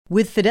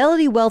With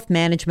Fidelity Wealth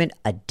Management,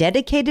 a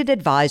dedicated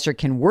advisor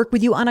can work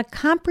with you on a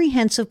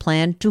comprehensive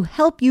plan to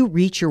help you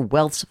reach your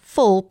wealth's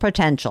full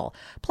potential.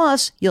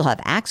 Plus, you'll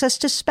have access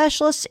to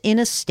specialists in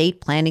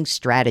estate planning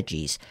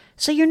strategies.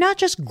 So you're not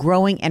just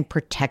growing and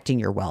protecting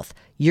your wealth,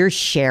 you're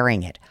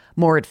sharing it.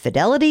 More at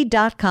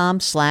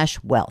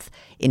fidelity.com/wealth.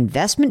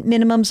 Investment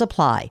minimums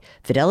apply.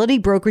 Fidelity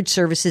Brokerage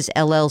Services,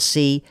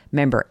 LLC,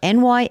 member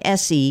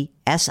NYSE,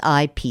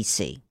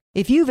 SIPC.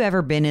 If you've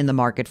ever been in the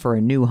market for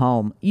a new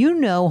home, you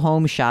know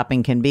home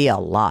shopping can be a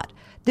lot.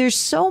 There's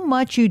so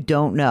much you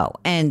don't know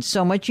and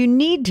so much you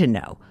need to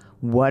know.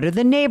 What are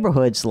the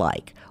neighborhoods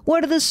like?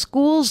 What are the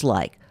schools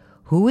like?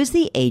 Who is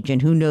the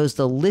agent who knows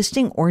the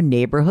listing or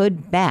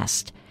neighborhood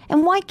best?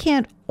 And why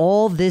can't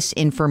all this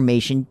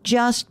information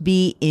just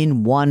be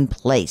in one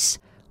place?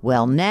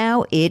 Well,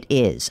 now it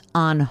is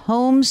on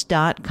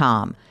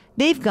Homes.com.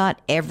 They've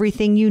got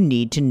everything you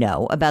need to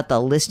know about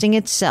the listing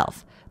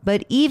itself,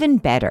 but even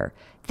better,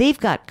 they've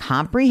got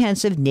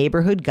comprehensive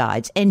neighborhood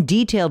guides and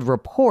detailed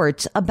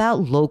reports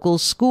about local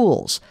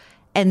schools.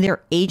 And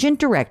their agent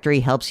directory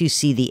helps you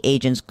see the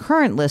agent's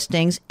current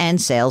listings and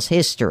sales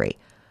history.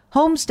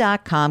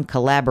 Homes.com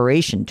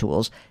collaboration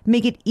tools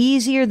make it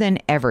easier than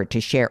ever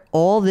to share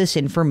all this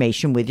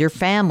information with your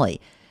family.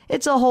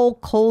 It's a whole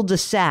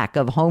cul-de-sac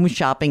of home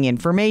shopping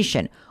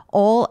information,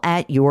 all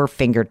at your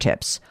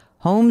fingertips.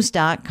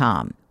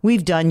 Homes.com.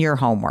 We've done your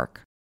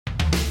homework.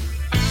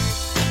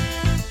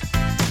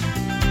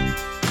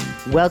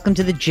 Welcome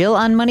to the Jill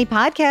on Money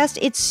podcast.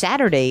 It's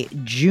Saturday,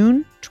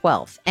 June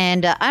 12th.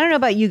 And I don't know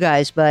about you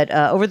guys, but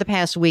over the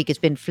past week, it's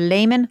been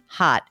flamin'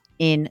 hot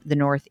in the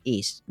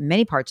Northeast.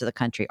 Many parts of the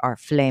country are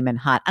flamin'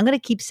 hot. I'm going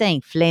to keep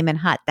saying flamin'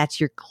 hot. That's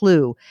your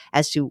clue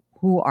as to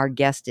who our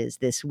guest is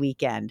this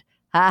weekend.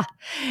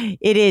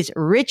 It is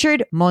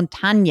Richard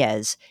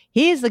Montañez.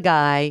 He is the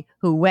guy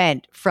who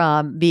went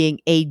from being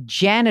a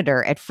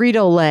janitor at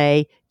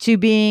Frito-Lay to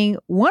being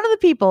one of the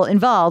people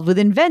involved with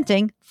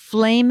inventing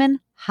flamin'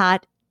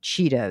 hot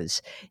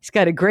Cheetos. He's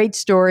got a great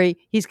story.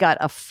 He's got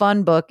a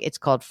fun book. It's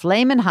called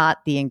Flamin' Hot,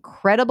 The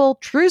Incredible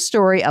True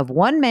Story of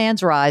One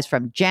Man's Rise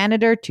from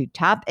Janitor to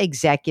Top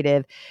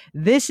Executive.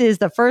 This is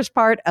the first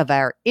part of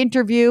our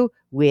interview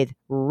with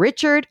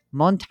Richard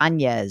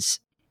Montañez.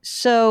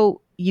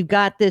 So you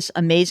got this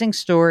amazing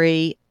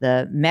story.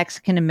 The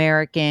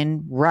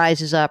Mexican-American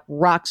rises up,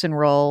 rocks and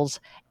rolls.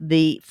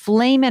 The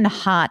Flamin'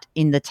 Hot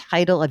in the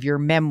title of your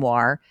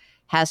memoir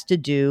has to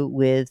do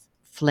with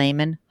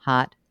Flamin'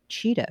 Hot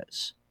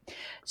Cheetos.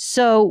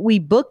 So we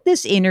booked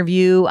this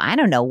interview, I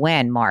don't know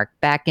when, Mark,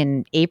 back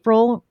in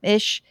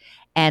April-ish,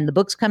 and the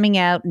book's coming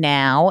out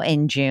now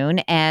in June.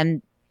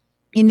 And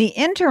in the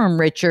interim,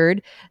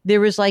 Richard,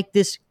 there was like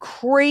this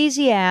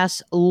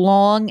crazy-ass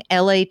long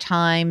LA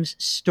Times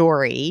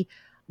story.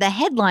 The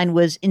headline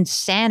was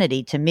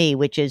insanity to me,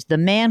 which is the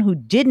man who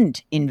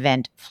didn't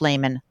invent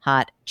Flamin'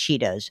 Hot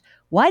Cheetos.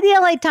 Why the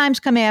LA Times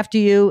come after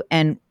you,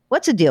 and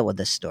what's the deal with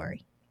this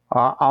story?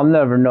 I'll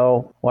never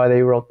know why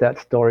they wrote that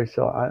story,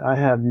 so I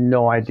have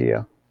no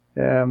idea.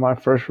 My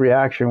first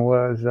reaction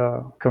was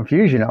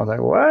confusion. I was like,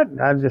 what?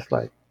 I'm just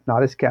like,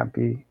 no, this can't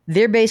be.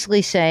 They're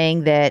basically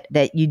saying that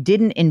you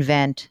didn't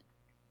invent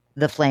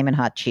the Flamin'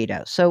 Hot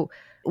Cheetos. So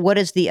what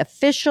is the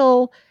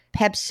official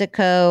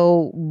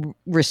PepsiCo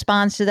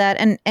response to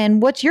that?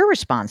 And what's your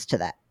response to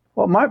that?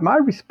 Well, my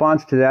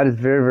response to that is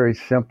very, very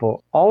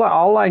simple.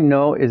 All I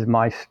know is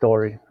my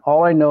story.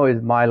 All I know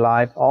is my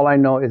life. All I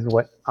know is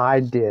what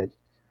I did.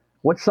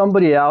 What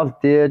somebody else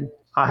did,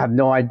 I have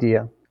no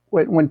idea.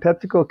 When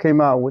PepsiCo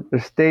came out with their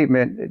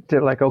statement,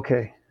 they're like,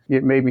 okay,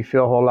 it made me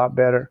feel a whole lot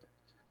better.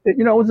 It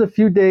was a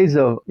few days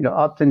of,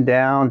 ups and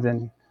downs.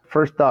 And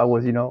first thought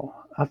was,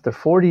 after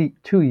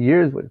 42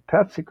 years with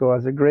PepsiCo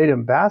as a great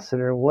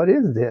ambassador, what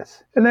is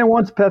this? And then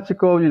once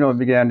PepsiCo,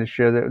 began to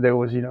share that there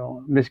was,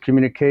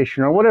 miscommunication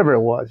or whatever it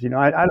was,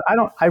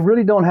 I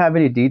really don't have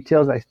any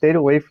details. I stayed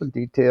away from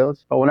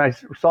details. But when I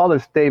saw the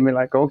statement,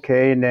 like,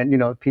 okay, and then,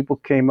 people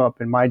came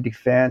up in my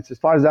defense. As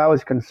far as I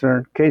was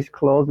concerned, case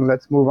closed and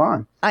let's move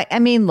on. I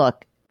mean,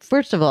 look,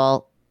 first of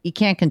all, you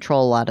can't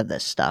control a lot of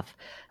this stuff.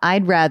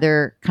 I'd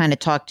rather kind of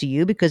talk to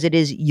you because it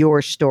is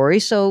your story.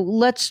 So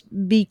let's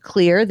be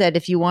clear that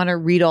if you want to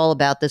read all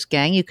about this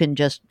gang, you can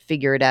just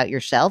figure it out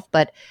yourself.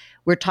 But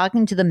we're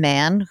talking to the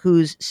man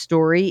whose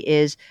story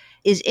is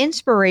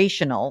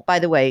inspirational. By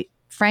the way,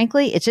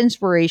 frankly, it's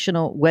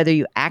inspirational whether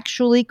you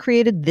actually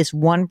created this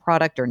one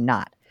product or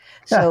not.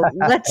 So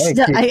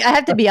I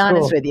have to be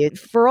honest with you.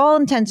 For all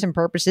intents and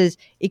purposes,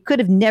 it could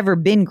have never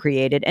been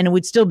created and it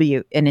would still be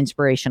an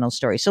inspirational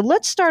story. So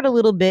let's start a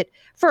little bit.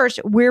 First,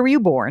 where were you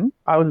born?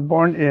 I was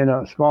born in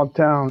a small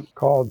town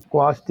called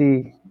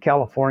Guasti,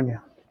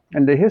 California.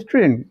 And the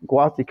history in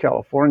Guasti,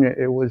 California,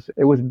 it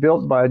was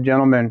built by a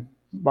gentleman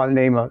by the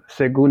name of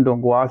Segundo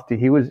Guasti.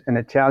 He was an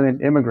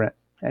Italian immigrant.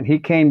 And he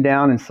came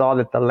down and saw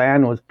that the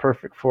land was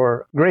perfect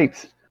for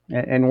grapes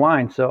and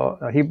wine. So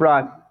he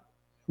brought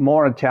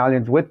more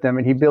Italians with them,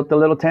 and he built a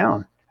little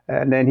town.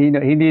 And then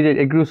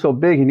it grew so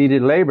big, he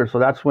needed labor. So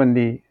that's when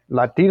the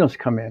Latinos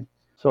come in.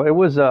 So it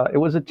was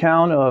a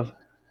town of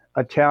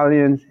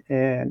Italians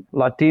and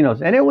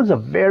Latinos. And it was a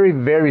very,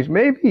 very,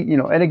 maybe,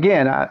 and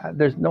again,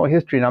 there's no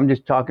history, and I'm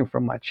just talking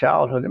from my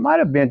childhood. It might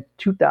have been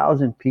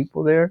 2,000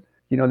 people there.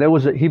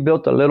 He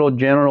built a little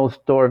general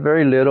store,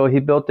 very little. He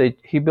built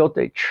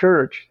a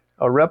church,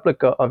 a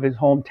replica of his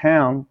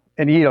hometown.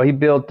 And, he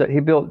built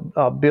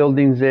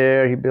buildings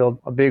there. He built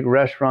a big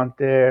restaurant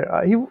there.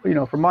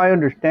 From my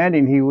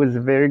understanding, he was a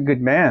very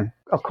good man.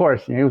 Of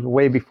course, he was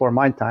way before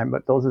my time,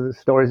 but those are the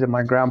stories that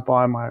my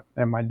grandpa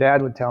and my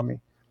dad would tell me.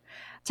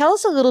 Tell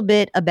us a little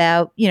bit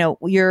about,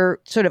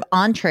 your sort of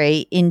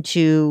entree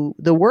into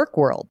the work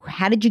world.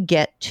 How did you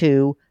get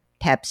to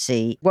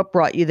Pepsi? What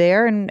brought you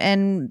there?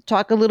 And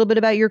talk a little bit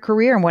about your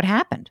career and what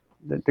happened.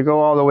 To go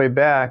all the way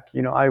back,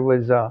 I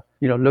was,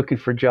 looking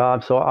for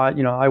jobs. So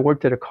I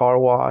worked at a car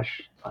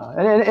wash.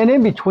 And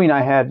in between,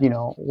 I had,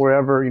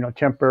 wherever,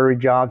 temporary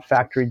jobs,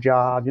 factory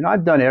jobs.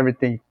 I've done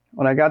everything.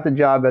 When I got the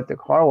job at the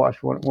car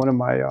wash, one of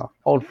my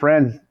old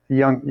friends, a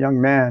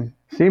young man,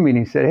 see me and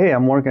he said, "Hey,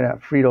 I'm working at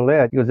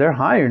Frito-Lay." He goes, "They're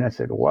hiring." I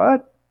said,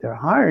 "What? They're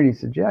hiring?" He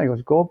said, "Yeah." He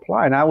goes, "Go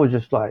apply." And I was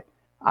just like,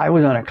 I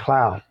was on a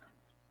cloud.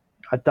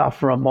 I thought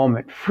for a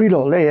moment,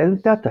 Frito-Lay,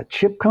 isn't that the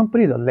chip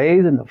company, the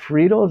Lays and the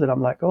Fritos? And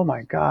I'm like, oh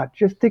my God,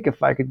 just think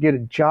if I could get a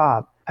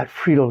job at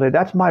Frito-Lay.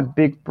 That's my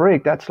big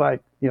break. That's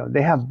like,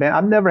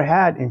 I've never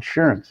had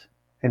insurance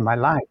in my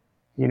life.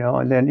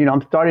 And then,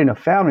 I'm starting a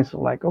family. So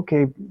like,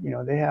 okay,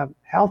 they have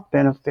health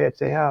benefits.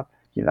 They have,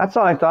 that's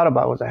all I thought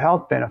about was the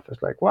health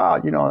benefits. Like,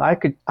 wow,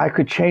 I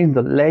could change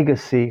the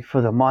legacy for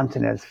the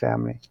Montanez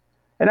family.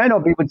 And I know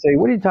people would say,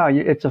 what are you talking?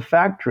 It's a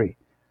factory,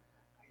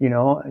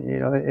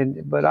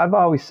 but I've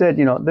always said,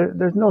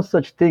 there's no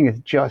such thing as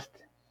just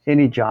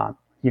any job.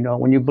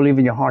 When you believe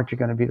in your heart, you're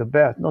going to be the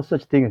best. No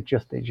such thing as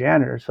just a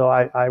janitor. So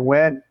I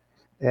went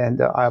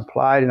and I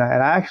applied and I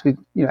actually,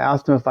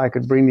 asked them if I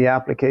could bring the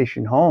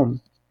application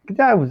home.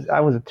 I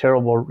was a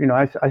terrible,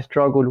 I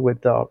struggled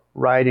with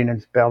writing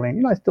and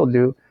spelling. I still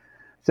do.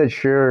 Said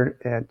sure,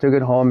 and took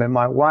it home. And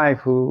my wife,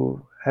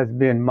 who has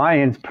been my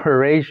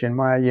inspiration,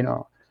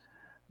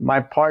 my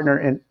partner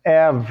in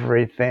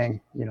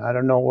everything, I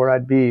don't know where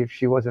I'd be if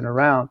she wasn't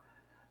around.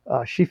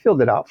 She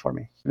filled it out for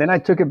me. Then I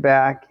took it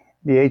back.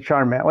 The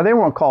HR man, well, they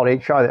weren't called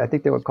HR. I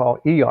think they were called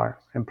ER,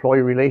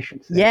 Employee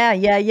Relations.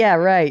 Yeah,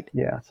 right.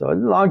 Yeah, so it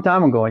was a long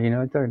time ago,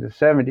 talking the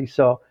 70s.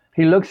 So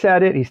he looks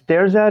at it, he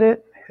stares at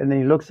it, and then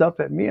he looks up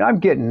at me. And I'm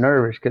getting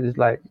nervous because it's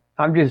like,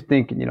 I'm just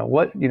thinking,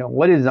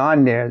 what is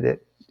on there that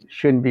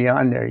shouldn't be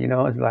on there?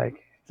 It's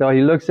like, so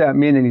he looks at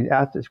me and then he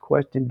asks this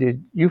question,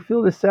 "Did you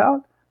fill this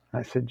out?"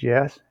 I said,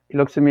 "Yes." He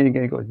looks at me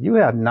again and goes, "You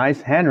have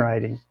nice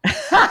handwriting."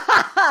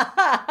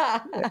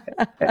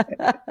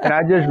 And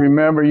I just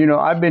remember,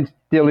 I've been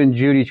stealing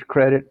Judy's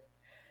credit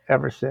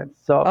ever since.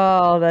 So,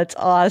 oh, that's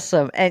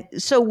awesome. And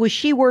so was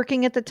she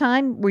working at the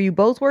time? Were you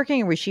both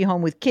working or was she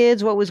home with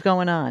kids? What was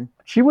going on?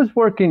 She was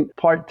working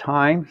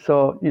part-time.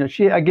 So,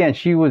 she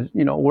was,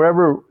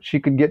 wherever she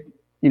could get,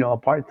 a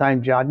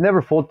part-time job,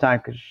 never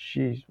full-time because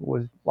she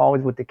was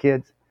always with the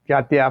kids.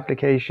 Got the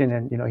application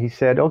and, he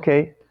said,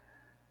 "Okay,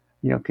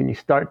 can you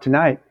start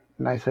tonight?"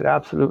 And I said,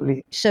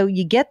 "Absolutely." So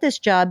you get this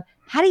job.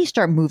 How do you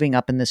start moving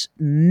up in this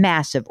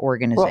massive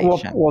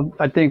organization? Well,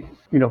 I think,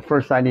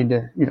 first I need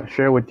to,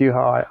 share with you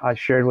how I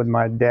shared with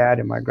my dad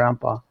and my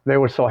grandpa. They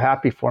were so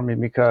happy for me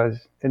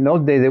because in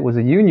those days it was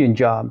a union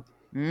job.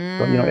 So,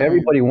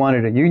 everybody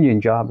wanted a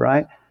union job,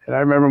 right? And I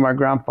remember my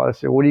grandfather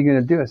said, "What are you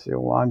going to do?" I said,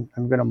 "Well,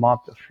 I'm going to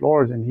mop the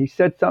floors." And he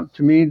said something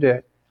to me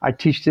that I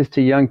teach this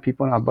to young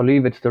people, and I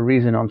believe it's the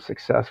reason I'm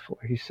successful.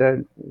 He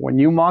said, "When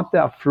you mop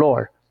that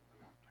floor,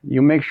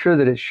 you make sure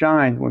that it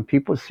shines. When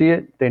people see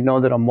it, they know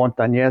that a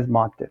Montañez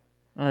mopped it."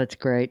 Oh, that's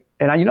great.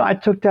 And I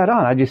took that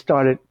on. I just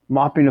started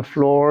mopping the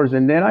floors.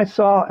 And then I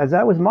saw, as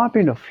I was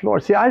mopping the floor,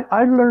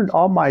 I learned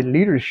all my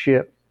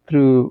leadership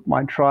through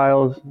my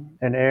trials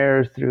and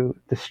errors, through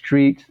the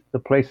streets, the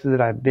places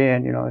that I've been.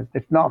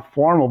 It's not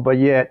formal, but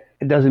yet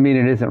it doesn't mean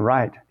it isn't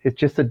right. It's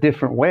just a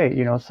different way,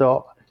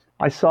 So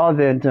I saw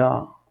that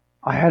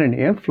I had an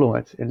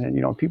influence. And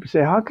then, people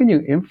say, "How can you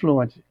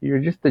influence? You're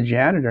just a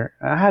janitor."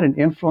 And I had an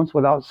influence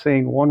without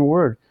saying one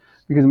word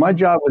because my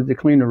job was to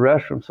clean the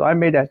restroom. So I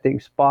made that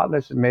thing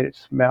spotless and made it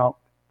smell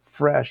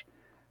fresh.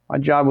 My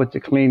job was to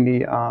clean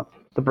the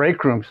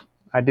break rooms.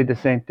 I did the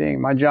same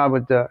thing. My job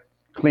was to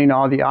clean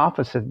all the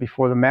offices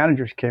before the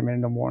managers came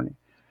in the morning.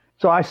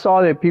 So I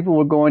saw that people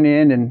were going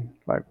in and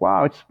like,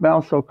 "Wow, it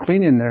smells so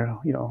clean in there.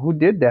 Who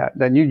did that?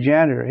 The new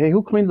janitor. Hey,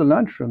 who cleaned the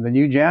lunchroom? The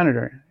new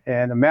janitor."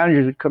 And the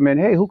managers would come in,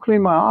 "Hey, who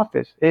cleaned my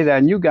office?" "Hey,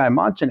 that new guy,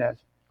 Montanez."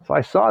 So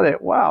I saw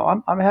that,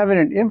 wow, I'm having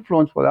an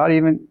influence without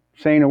even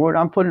saying a word.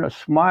 I'm putting a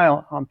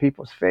smile on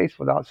people's face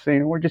without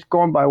saying a word, just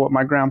going by what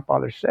my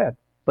grandfather said.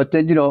 But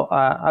then,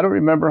 I don't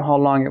remember how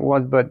long it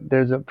was, but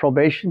there's a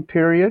probation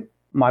period.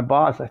 My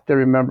boss, I still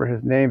remember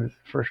his name. His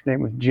first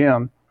name was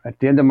Jim. At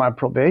the end of my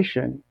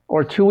probation,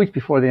 or 2 weeks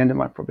before the end of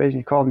my probation,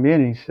 he called me in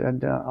and he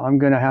said, "I'm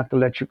going to have to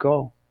let you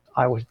go."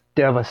 I was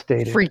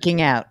devastated. Freaking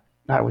out.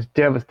 I was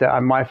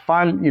devastated. My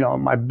final,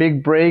 my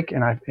big break,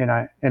 and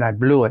I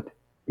blew it.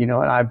 And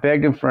I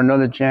begged him for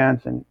another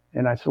chance, and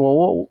And I said,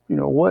 well,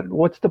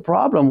 what's the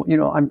problem?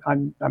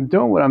 I'm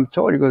doing what I'm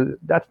told. He goes,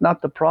 that's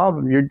not the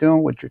problem. You're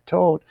doing what you're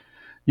told.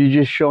 You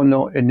just show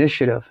no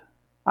initiative.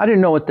 I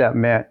didn't know what that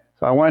meant.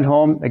 So I went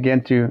home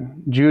again to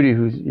Judy,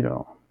 who's,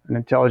 an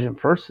intelligent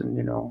person,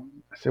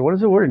 I said, what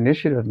does the word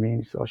initiative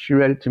mean? So she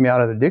read it to me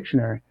out of the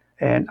dictionary,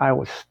 and I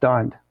was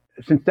stunned.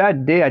 Since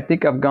that day, I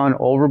think I've gone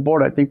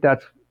overboard. I think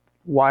that's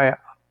why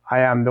I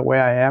am the way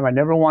I am. I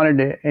never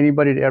wanted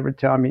anybody to ever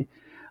tell me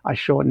I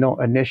showed no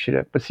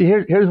initiative. But see,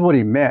 here's what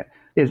he meant,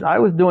 is I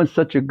was doing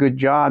such a good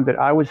job that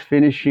I was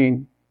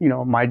finishing,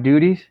 my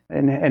duties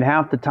in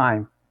half the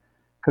time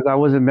because I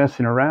wasn't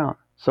messing around.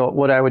 So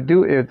what I would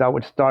do is I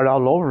would start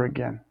all over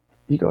again.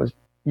 He goes,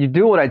 you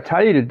do what I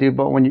tell you to do,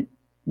 but when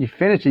you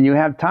finish and you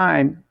have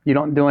time, you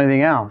don't do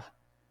anything else.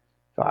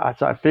 So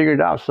I figured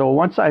it out. So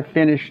once I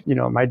finished,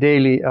 my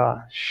daily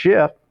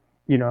shift,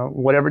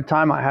 whatever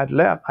time I had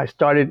left, I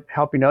started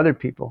helping other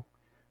people.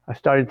 I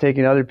started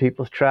taking other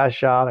people's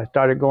trash out. I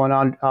started going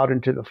out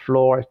into the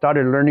floor. I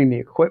started learning the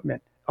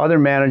equipment. Other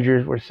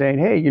managers were saying,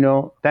 hey,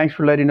 thanks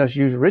for letting us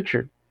use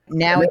Richard.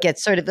 Now it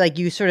gets sort of like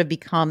you sort of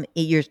become,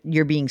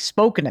 you're being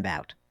spoken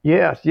about.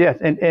 Yes.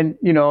 And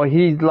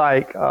he's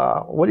like,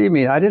 what do you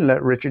mean? I didn't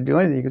let Richard do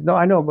anything. He goes, no,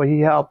 I know, but he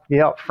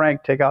helped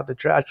Frank take out the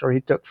trash, or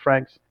he took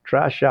Frank's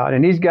trash out.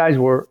 And these guys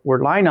were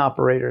line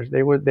operators.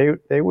 They were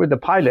the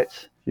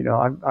pilots.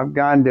 I've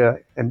gone to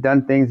and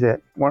done things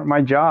that weren't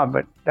my job,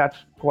 but that's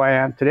who I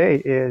am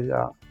today is,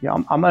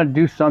 I'm going to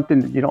do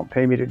something that you don't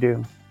pay me to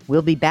do.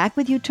 We'll be back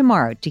with you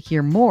tomorrow to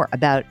hear more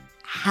about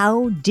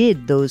how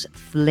did those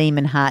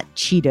Flamin' Hot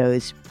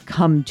Cheetos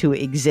come to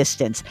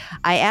existence.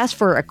 I asked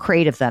for a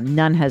crate of them.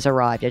 None has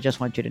arrived. I just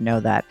want you to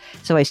know that.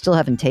 So I still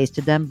haven't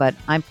tasted them, but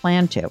I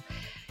plan to.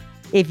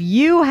 If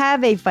you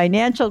have a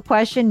financial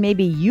question,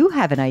 maybe you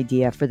have an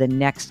idea for the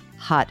next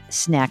hot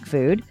snack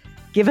food,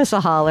 give us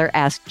a holler.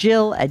 Ask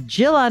Jill at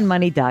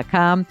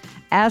JillOnMoney.com.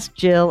 Ask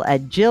Jill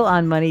at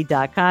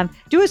JillOnMoney.com.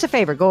 Do us a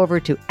favor. Go over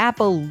to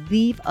Apple.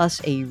 Leave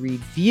us a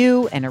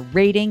review and a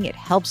rating. It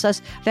helps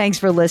us. Thanks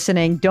for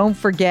listening. Don't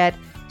forget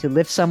to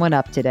lift someone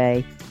up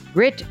today.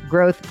 Grit,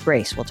 growth,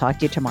 grace. We'll talk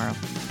to you tomorrow.